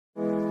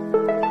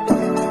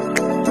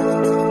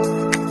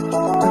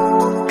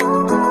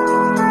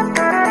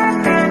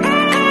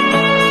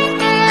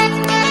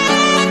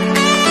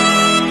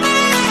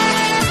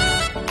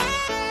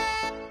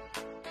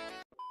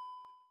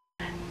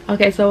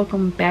Okay, so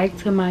welcome back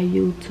to my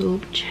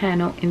YouTube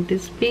channel. In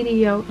this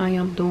video I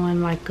am doing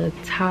like a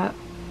top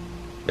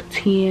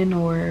 10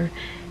 or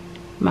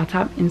my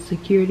top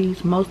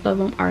insecurities. Most of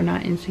them are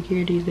not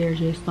insecurities, they're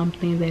just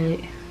something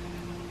that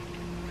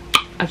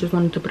I just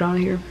wanted to put on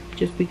here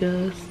just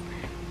because,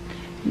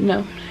 you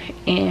know.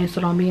 And so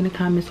don't be in the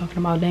comments talking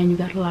about, dang, you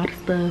got a lot of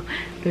stuff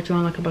that you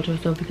don't like about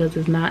yourself, because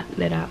it's not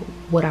that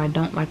what I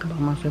don't like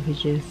about myself,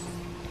 it's just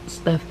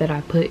stuff that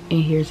I put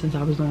in here since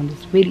I was doing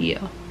this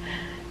video.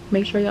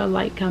 Make sure y'all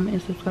like, comment,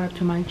 and subscribe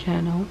to my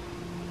channel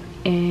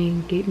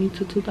and get me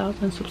to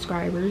 2,000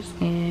 subscribers,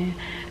 and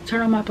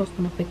turn on my post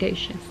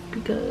notifications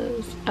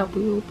because I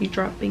will be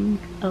dropping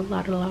a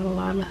lot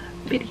of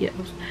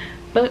videos.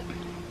 But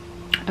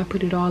I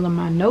put it all in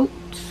my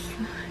notes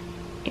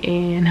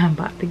and I'm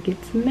about to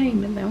get to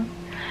naming them.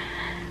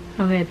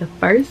 Okay, the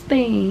first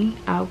thing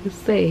I would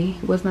say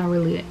was not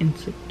really an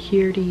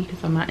insecurity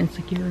because I'm not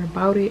insecure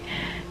about it,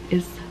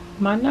 is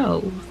my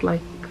nose.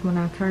 Like when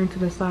I turn to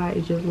the side,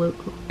 it just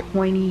looks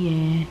pointy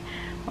and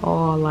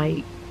all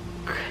like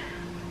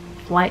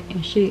flat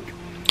and shit,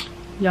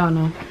 y'all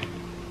know.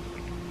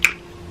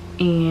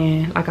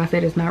 And like I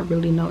said, it's not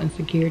really no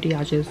insecurity,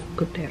 I just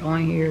put that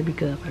on here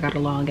because I got a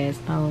long ass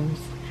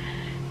nose.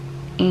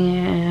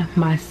 And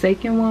my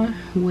second one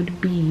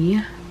would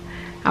be,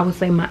 I would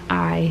say my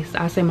eyes.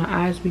 I say my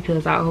eyes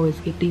because I always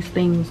get these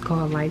things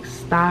called like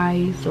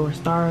styes or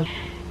stars,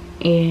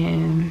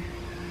 and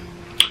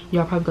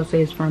y'all probably gonna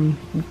say it's from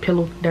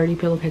dirty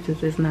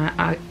pillowcases. It's not.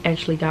 I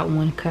actually got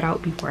one cut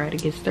out before I had to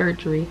get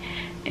surgery,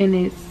 and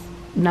it's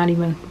not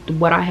even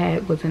what I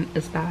had wasn't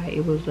a style,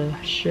 it was a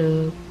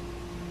shove.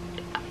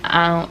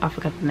 I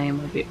forgot the name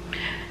of it,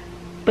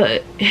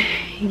 but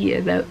yeah,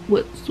 that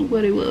was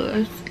what it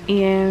was.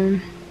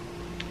 And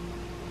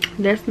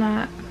that's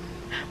not,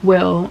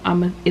 well,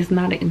 it's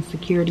not an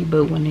insecurity,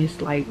 but when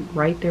it's like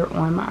right there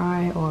on my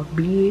eye or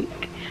big,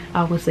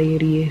 I would say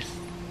it is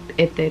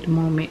at that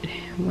moment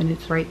when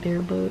it's right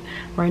there. But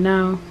right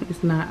now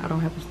it's not. I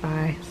don't have a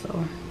style.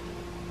 So,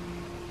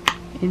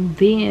 and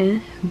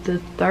then the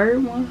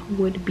third one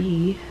would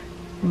be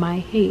my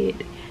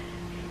head.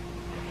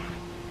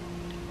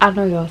 I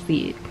know y'all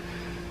see it,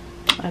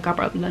 like I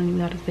probably don't even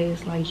know how to say it.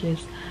 It's like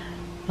just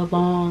a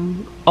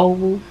long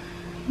oval,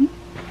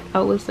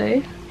 I would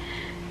say.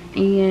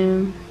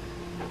 And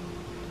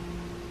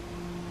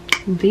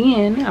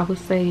then I would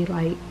say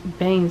like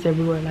bangs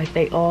everywhere, like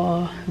they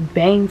all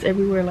bangs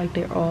everywhere, like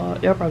they're all,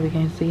 y'all probably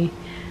can't see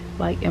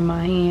like in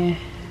my hand,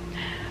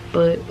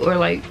 but or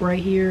like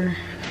right here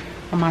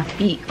on my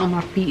feet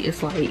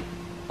it's like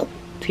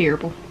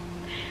terrible.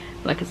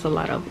 Like it's a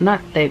lot of,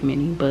 not that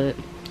many, but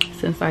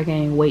since I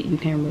gained weight you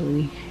can't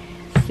really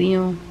see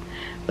them.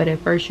 But at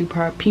first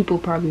people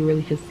probably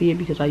really could see it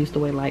because I used to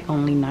weigh like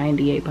only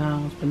 98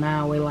 pounds, but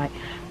now I weigh like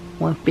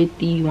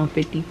 150,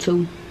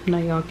 152. Now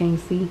y'all can't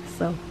see,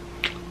 so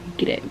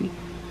get at me.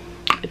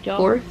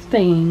 Fourth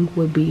thing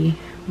would be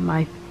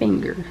my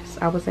fingers.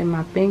 I would say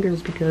my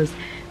fingers because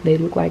they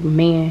look like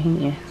man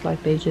hands,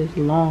 like they just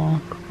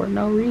long for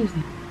no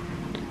reason.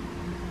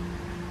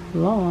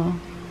 Long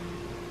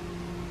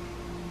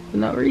for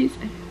no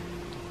reason.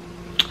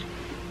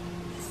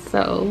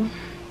 So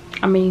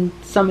I mean,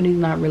 some of these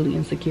not really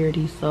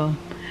insecurities, so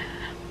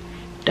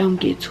don't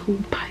get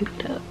too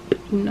piped up,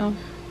 you know.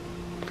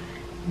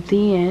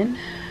 Then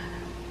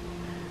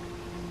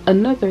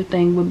another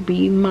thing would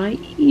be my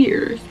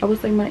ears. I would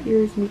say my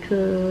ears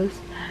because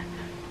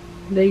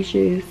they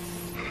just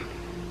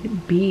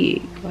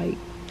big, like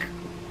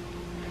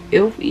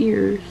elf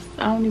ears.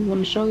 I don't even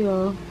want to show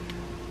y'all.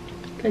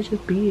 They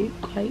just big,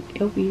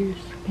 like elf ears.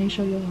 Can't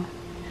show y'all.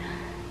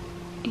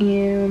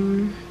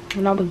 And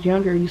when I was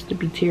younger, it used to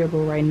be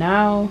terrible. Right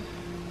now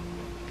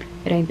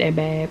it ain't that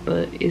bad,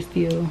 but it's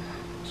still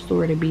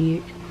sort of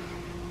big.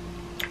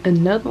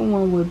 Another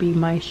one would be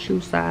my shoe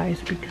size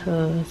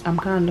because I'm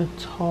kind of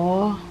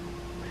tall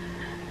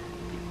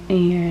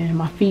and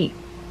my feet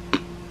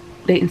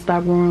didn't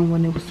stop growing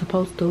when it was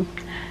supposed to,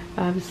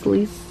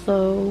 obviously.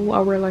 So I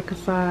wear like a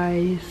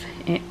size,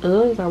 and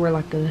Uggs I wear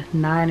like a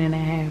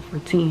 9.5 or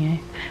 10,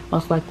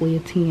 most likely a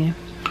 10,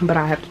 but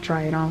I have to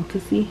try it on to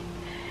see.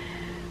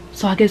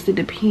 So I guess it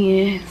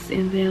depends.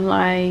 And then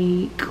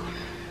like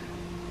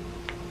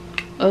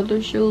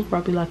other shoes,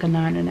 probably like a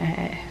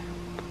 9.5.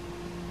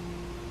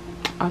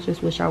 I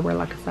just wish I wear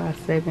like a size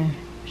 7.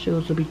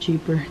 Shoes would be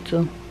cheaper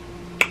too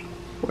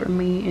for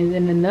me. And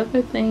then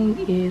another thing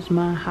is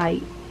my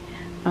height.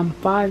 I'm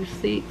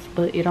 5'6",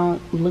 but it don't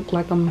look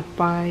like I'm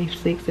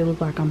 5'6". It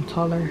looks like I'm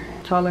taller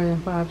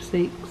than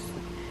 5'6".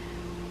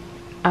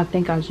 I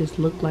think I just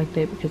look like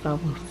that because I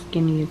was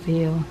skinny as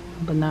hell,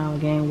 but now I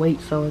gained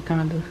weight, so it's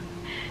kind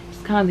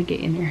of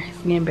getting there. It's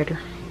getting better.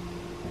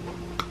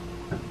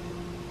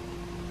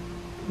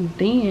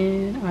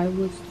 Then I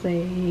would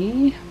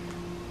say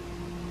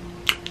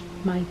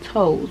my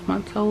toes. My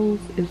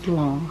toes is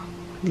long,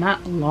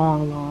 not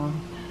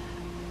long.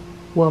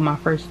 Well, my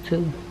first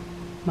two,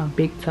 my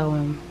big toe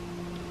and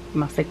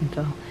my second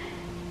toe,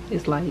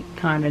 is like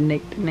kind of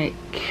neck to neck.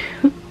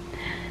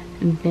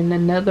 And then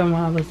another one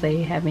I would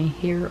say having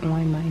hair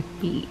on my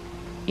feet,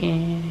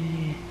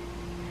 and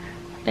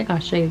I think I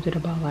shaved it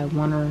about like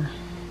 1 or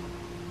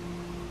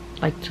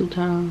like 2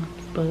 times,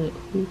 but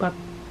who about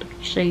to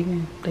be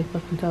shaving they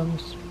fucking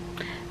toes?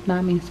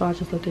 Not me, so I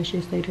just let that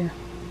shit stay there.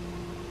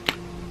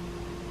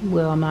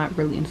 Well, I'm not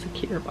really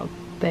insecure about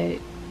that,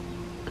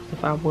 because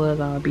if I was,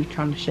 I would be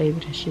trying to shave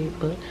it and shit,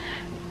 but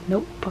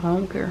nope, I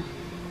don't care.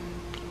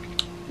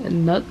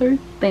 Another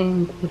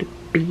thing would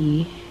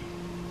be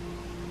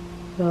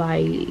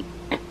like,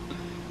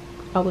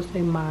 I would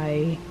say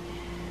my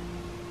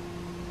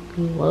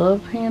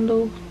glove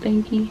handle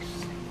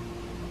thingies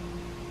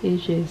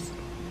is just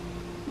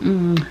I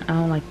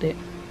don't like that.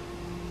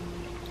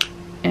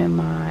 And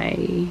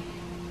my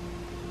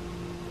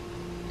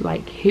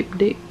like hip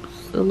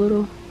dips a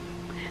little,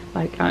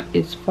 like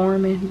it's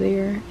forming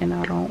there and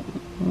I don't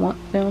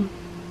want them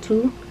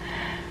to.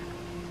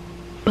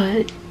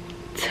 But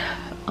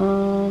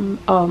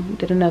oh,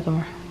 did another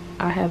one.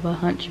 I have a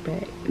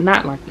hunchback,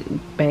 not like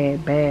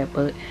bad,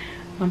 but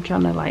I'm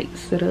trying to like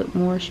sit up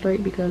more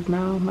straight because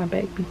now my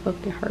back be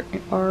fucking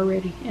hurting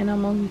already, and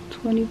I'm only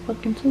 20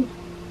 fucking 2,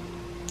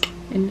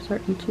 and it's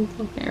hurting too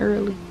fucking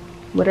early.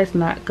 Well, that's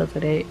not because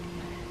of that,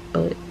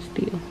 but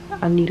still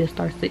I need to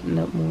start sitting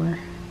up more.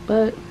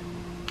 But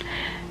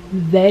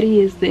that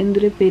is the end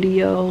of the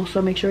video,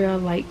 so make sure y'all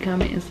like,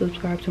 comment, and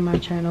subscribe to my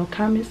channel.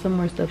 Comment some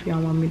more stuff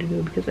y'all want me to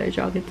do, because as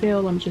y'all can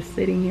tell, I'm just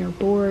sitting here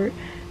bored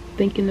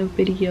thinking of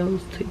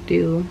videos to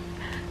do.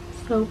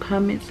 So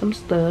comment some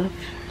stuff.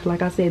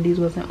 Like I said, these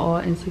wasn't all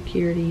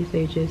insecurities,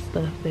 they just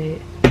stuff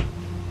that,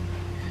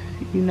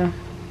 you know.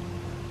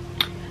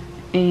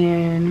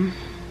 And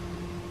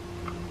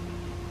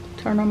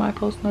turn on my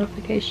post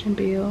notification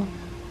bell